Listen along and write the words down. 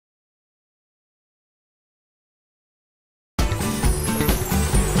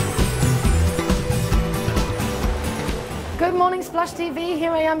morning, Splash TV.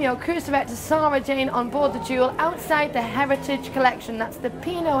 Here I am, your cruise director, Sara Jane, on board the Jewel outside the Heritage Collection. That's the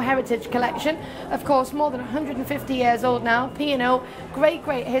P&O Heritage Collection. Of course, more than 150 years old now. P&O,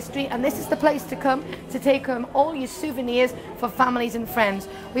 great history, and this is the place to come to take home all your souvenirs for families and friends.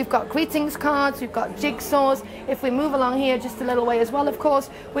 We've got greetings cards, we've got jigsaws. If we move along here just a little way as well, of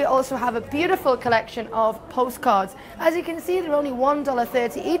course, we also have a beautiful collection of postcards. As you can see, they're only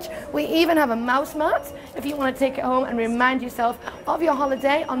 $1.30 each. We even have a mouse mat if you want to take it home and remind yourself of your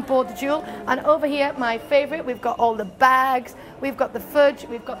holiday on board the Jewel. And over here, my favorite, we've got all the bags, we've got the fudge,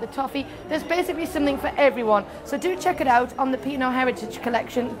 we've got the toffee. There's basically something for everyone. So do check it out on the P&O Heritage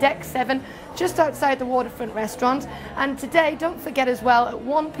Collection, Deck 7, just outside the Waterfront Restaurant. And today, don't forget as well, at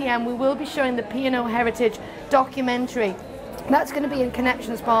 1 p.m. we will be showing the P&O Heritage documentary. That's going to be in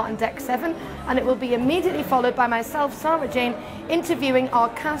Connections Bar on Deck 7, and it will be immediately followed by myself, Sara Jane, interviewing our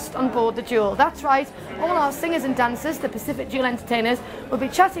cast on board the Jewel. That's right, all our singers and dancers, the Pacific Jewel entertainers, will be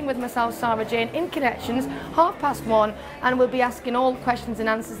chatting with myself, Sara Jane, in Connections, 1:30, and we'll be asking all questions and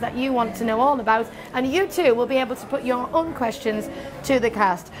answers that you want to know all about, and you too will be able to put your own questions to the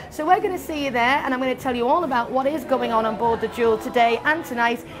cast. So we're going to see you there, and I'm going to tell you all about what is going on board the Jewel today and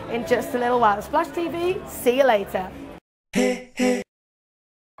tonight in just a little while. Splash TV, see you later.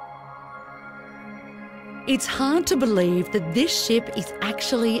 It's hard to believe that this ship is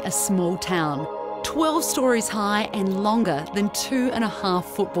actually a small town, 12 stories high and longer than 2.5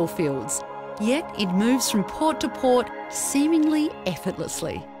 football fields. Yet it moves from port to port seemingly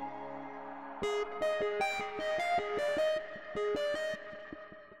effortlessly.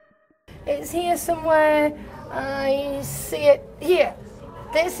 It's here somewhere. I see it here.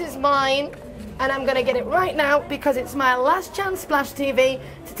 This is mine. And I'm going to get it right now because it's my last chance, Splash TV,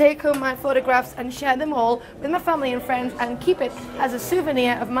 to take home my photographs and share them all with my family and friends and keep it as a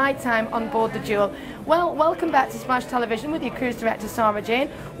souvenir of my time on board the Jewel. Well, welcome back to Splash Television with your cruise director, Sara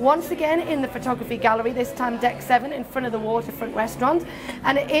Jane. Once again in the photography gallery, this time Deck 7 in front of the Waterfront Restaurant.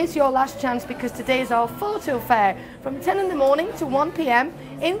 And it is your last chance because today is our photo fair from 10 in the morning to 1 p.m.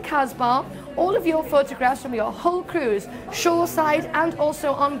 in Casbah. All of your photographs from your whole cruise, shoreside and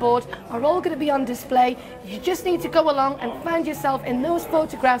also on board, are all going to be on display. You just need to go along and find yourself in those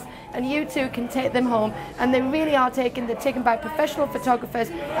photographs, and you too can take them home. And they really are taken. They're taken by professional photographers,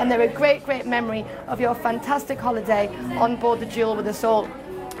 and they're a great memory of your fantastic holiday on board the Jewel with us all.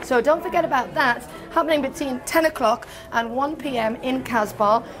 So don't forget about that, happening between 10 o'clock and 1 p.m. in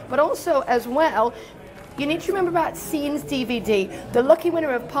Casbah. But also as well, you need to remember about Scenes DVD, the lucky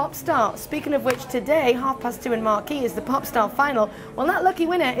winner of Pop Star. Speaking of which, today, 2:30 in Marquee is the Pop Star final. Well, that lucky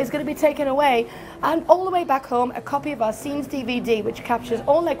winner is going to be taken away and all the way back home a copy of our Scenes DVD, which captures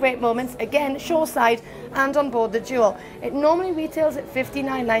all their great moments, again, shoreside and on board the Jewel. It normally retails at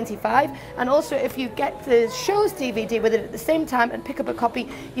 $59.95, and also if you get the show's DVD with it at the same time and pick up a copy,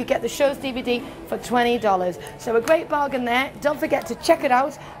 you get the show's DVD for $20. So a great bargain there. Don't forget to check it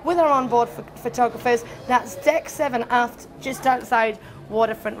out with our onboard photographers. That's Deck 7 aft, just outside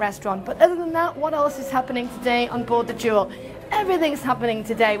Waterfront Restaurant. But other than that, what else is happening today on board the Jewel? Everything's happening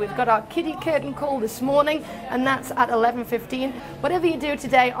today. We've got our kiddie curtain call this morning, and that's at 11:15. Whatever you do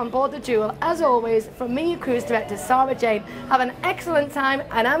today on board the Jewel, as always, from me, your cruise director, Sara Jane, have an excellent time,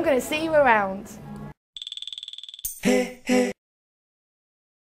 and I'm going to see you around.